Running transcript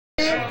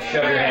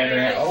Shove your hand in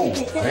there. Oh, wait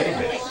a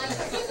minute.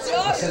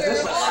 I said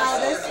this one. Oh,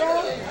 this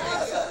one?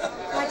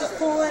 Can I just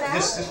pull it out?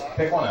 Just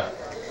pick one up.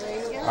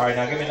 All right,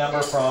 now give me a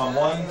number from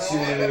 1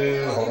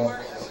 to, hold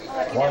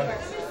on,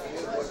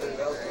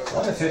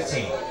 1 to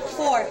 15.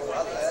 4.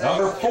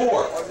 Number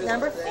 4.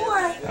 Number 4.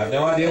 I have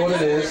no idea what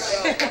it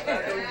is.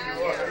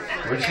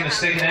 We're just going to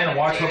stick it in and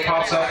watch what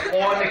pops up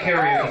on the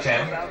karaoke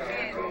channel.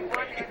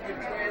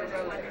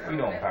 We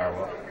don't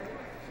Powerwell.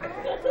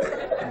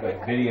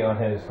 Video on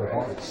his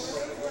performance.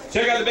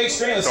 Check out the big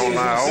screen. Let's see Don't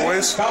I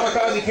always?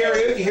 Kamikaze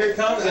Karaoke. Here it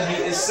comes, and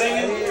he is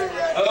singing.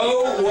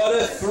 Oh, what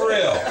a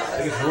thrill! I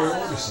think it's Roy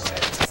Orbison.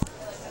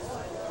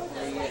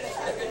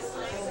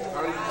 How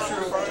are you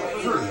sure if I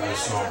heard that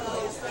song?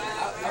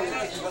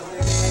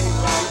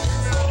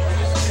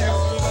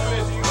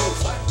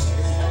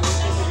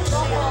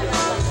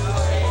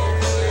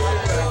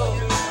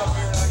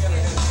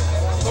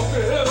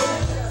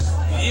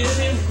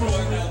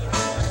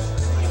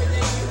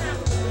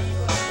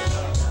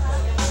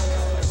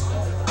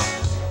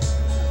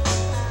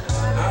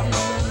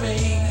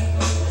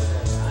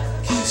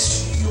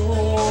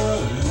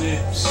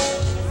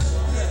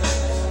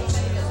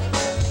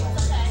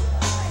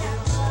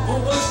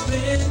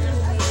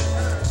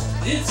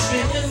 It's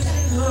been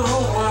a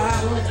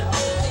while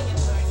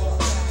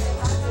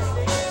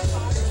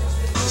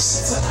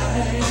since I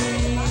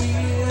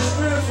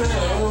ever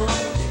felt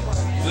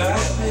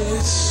like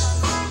this.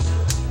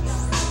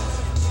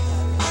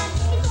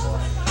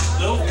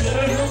 No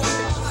girl,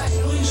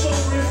 please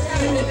don't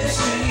refuse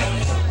me.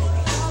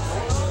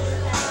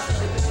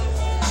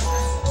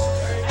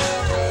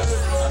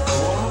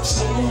 Oh, I'm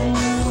so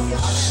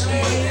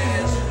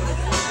sad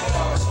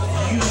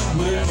you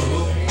will.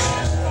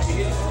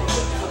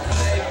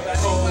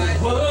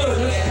 What a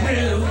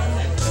thrill,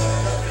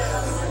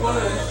 what a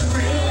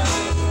thrill.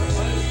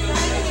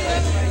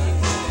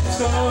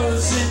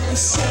 Stars in the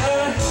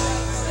sky,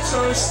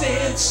 stars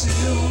stand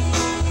still.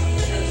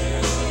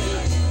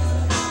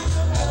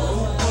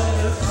 Oh, what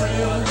a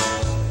thrill.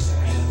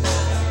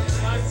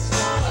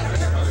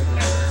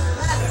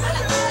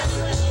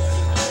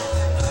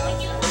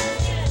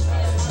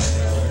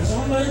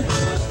 Woman,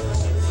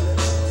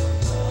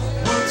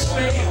 what's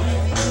making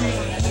me?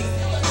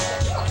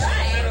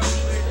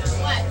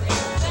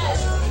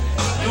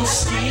 Your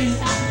skin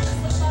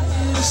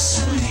is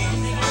sweet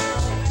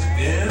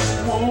and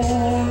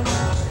warm.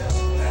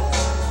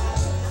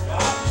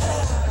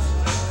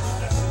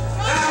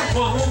 I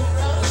won't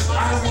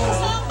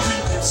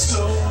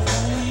console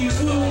you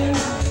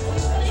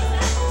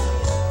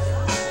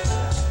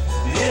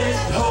and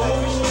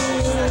hold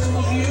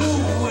you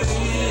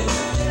in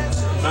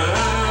my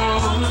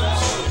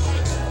arms.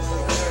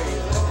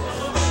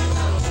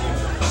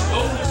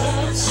 Oh,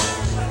 once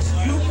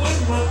you were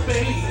my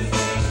baby.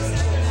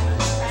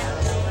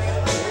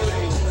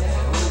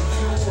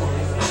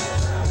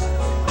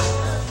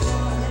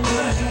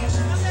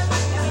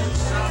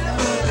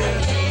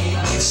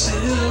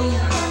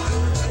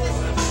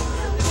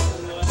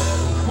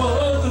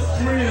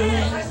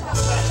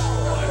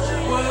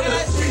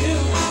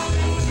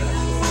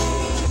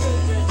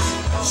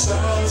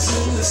 Stars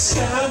in the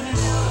sky,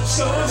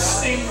 stars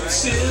sing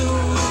still.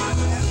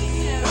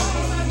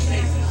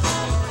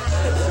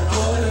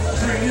 What a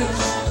thrill.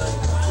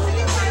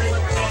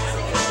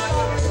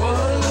 What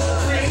a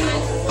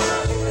thrill.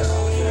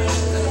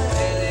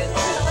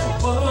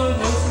 What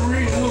a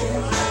thrill.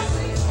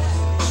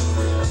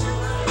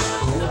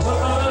 What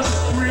a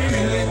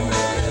thrill.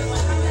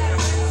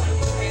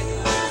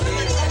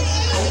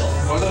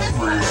 What a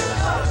thrill.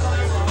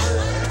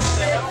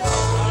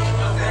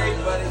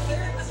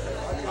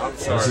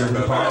 Let's hear the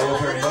Powerwell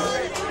for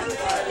everybody.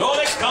 Go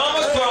next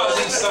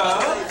Kamikaze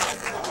style.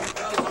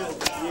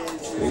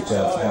 Great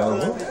job,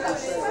 Powerwell.